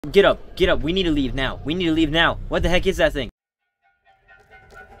Get up, get up. We need to leave now. We need to leave now. What the heck is that thing?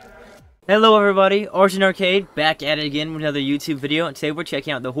 Hello everybody, Origin Arcade, back at it again with another YouTube video, and today we're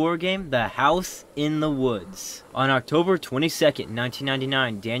checking out the horror game, The House in the Woods. On October 22nd,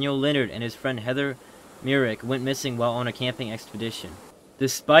 1999, Daniel Leonard and his friend Heather Myrick went missing while on a camping expedition.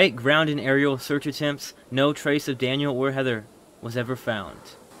 Despite ground and aerial search attempts, no trace of Daniel or Heather was ever found.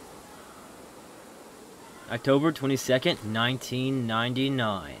 October 22nd,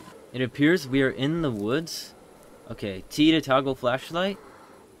 1999. It appears we are in the woods. Okay, T to toggle flashlight.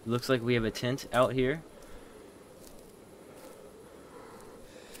 Looks like we have a tent out here.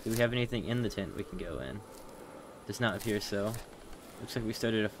 Do we have anything in the tent we can go in? Does not appear so. Looks like we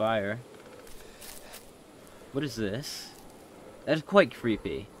started a fire. What is this? That is quite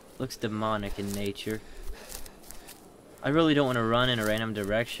creepy. Looks demonic in nature. I really don't want to run in a random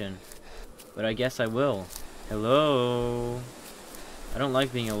direction, but I guess I will. Hello? I don't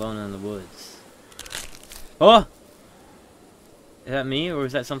like being alone in the woods. Oh! Is that me, or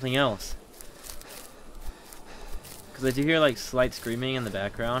is that something else? Because I do hear, like, slight screaming in the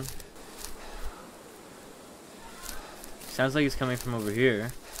background. Sounds like it's coming from over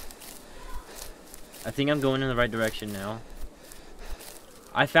here. I think I'm going in the right direction now.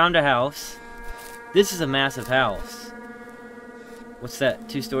 I found a house. This is a massive house. What's that?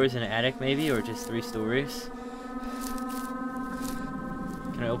 2 stories and an attic, maybe? Or just 3 stories?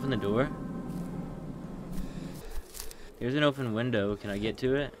 Can I open the door? Here's an open window. Can I get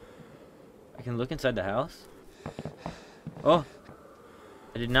to it? I can look inside the house. Oh!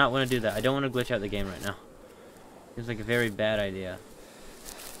 I did not want to do that. I don't want to glitch out the game right now. Seems like a very bad idea.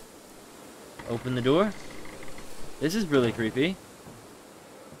 Open the door. This is really creepy.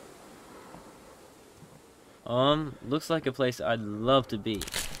 Looks like a place I'd love to be.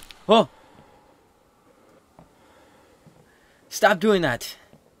 Oh! Stop doing that!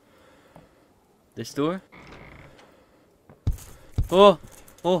 This door? Oh!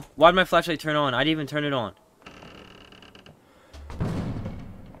 Oh! Why'd my flashlight turn on? I didn't even turn it on.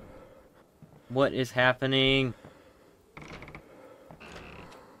 What is happening?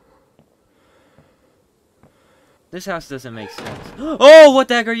 This house doesn't make sense. Oh! What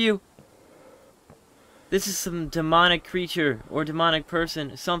the heck are you? This is some demonic creature or demonic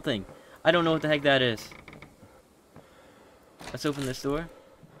person. Something. I don't know what the heck that is. Let's open this door.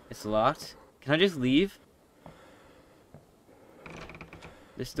 It's locked. Can I just leave?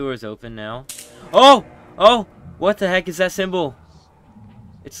 This door is open now. Oh! Oh! What the heck is that symbol?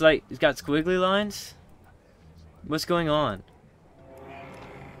 It's like, it's got squiggly lines? What's going on?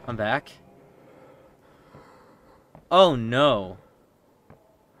 I'm back. Oh no.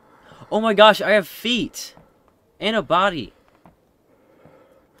 Oh my gosh, I have feet! And a body.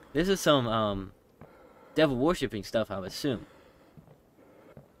 This is some, devil worshipping stuff, I would assume.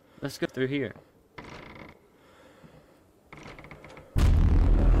 Let's go through here.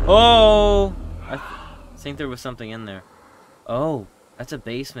 Oh! I think there was something in there. Oh, that's a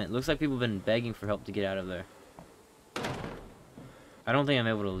basement. Looks like people have been begging for help to get out of there. I don't think I'm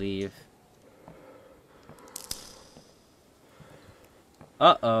able to leave.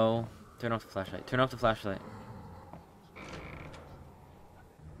 Uh-oh. Turn off the flashlight. Turn off the flashlight.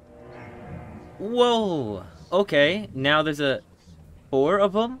 Whoa! Okay, now there's 4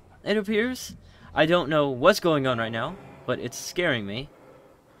 of them, it appears. I don't know what's going on right now, but it's scaring me.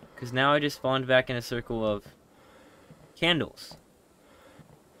 Because now I just spawned back in a circle of candles.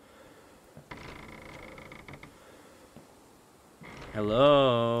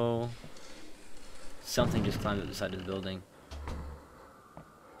 Hello? Something just climbed up the side of the building.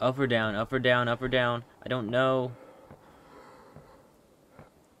 Up or down, up or down, up or down. I don't know.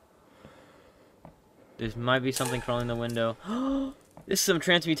 There might be something crawling in the window. This is some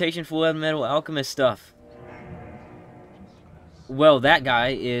transmutation full metal alchemist stuff. Well, that guy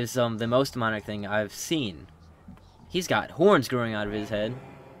is the most demonic thing I've seen. He's got horns growing out of his head.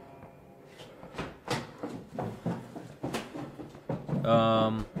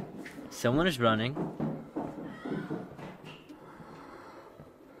 Someone is running.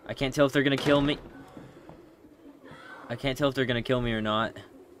 I can't tell if they're gonna kill me. I can't tell if they're gonna kill me or not.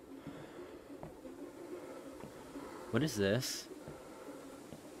 What is this?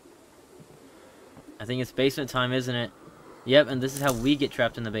 I think it's basement time, isn't it? Yep, and this is how we get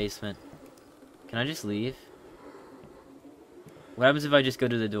trapped in the basement. Can I just leave? What happens if I just go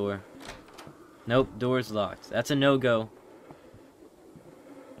to the door? Nope, door's locked. That's a no-go.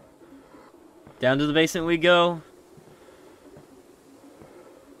 Down to the basement we go.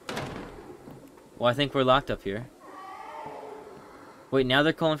 Well, I think we're locked up here. Wait, now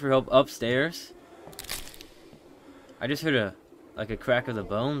they're calling for help upstairs? I just heard a Like a crack of the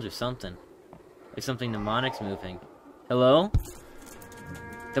bones or something. Like something demonic's moving. Hello?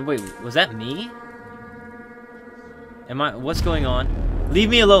 Wait, was that me? What's going on? Leave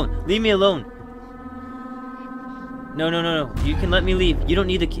me alone! Leave me alone! No, no, no, no. You can let me leave. You don't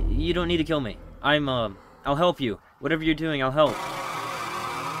need to kill me. I'll help you. Whatever you're doing, I'll help.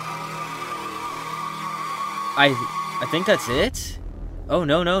 I think that's it? Oh,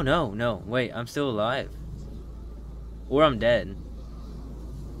 no, no, no, no. Wait, I'm still alive. Or I'm dead.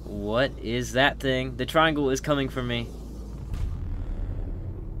 What is that thing? The triangle is coming for me.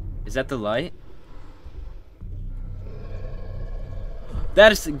 Is that the light?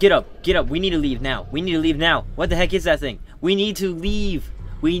 That is... Get up. Get up. We need to leave now. We need to leave now. What the heck is that thing? We need to leave.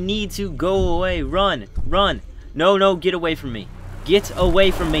 We need to go away. Run. Run. No, no. Get away from me. Get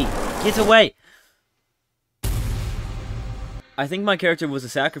away from me. Get away. I think my character was a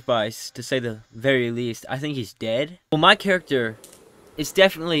sacrifice, to say the very least. I think he's dead. Well, my character is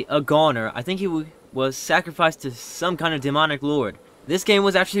definitely a goner. I think he was sacrificed to some kind of demonic lord. This game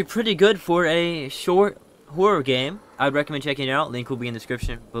was actually pretty good for a short horror game. I'd recommend checking it out. Link will be in the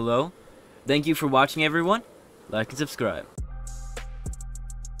description below. Thank you for watching, everyone. Like and subscribe.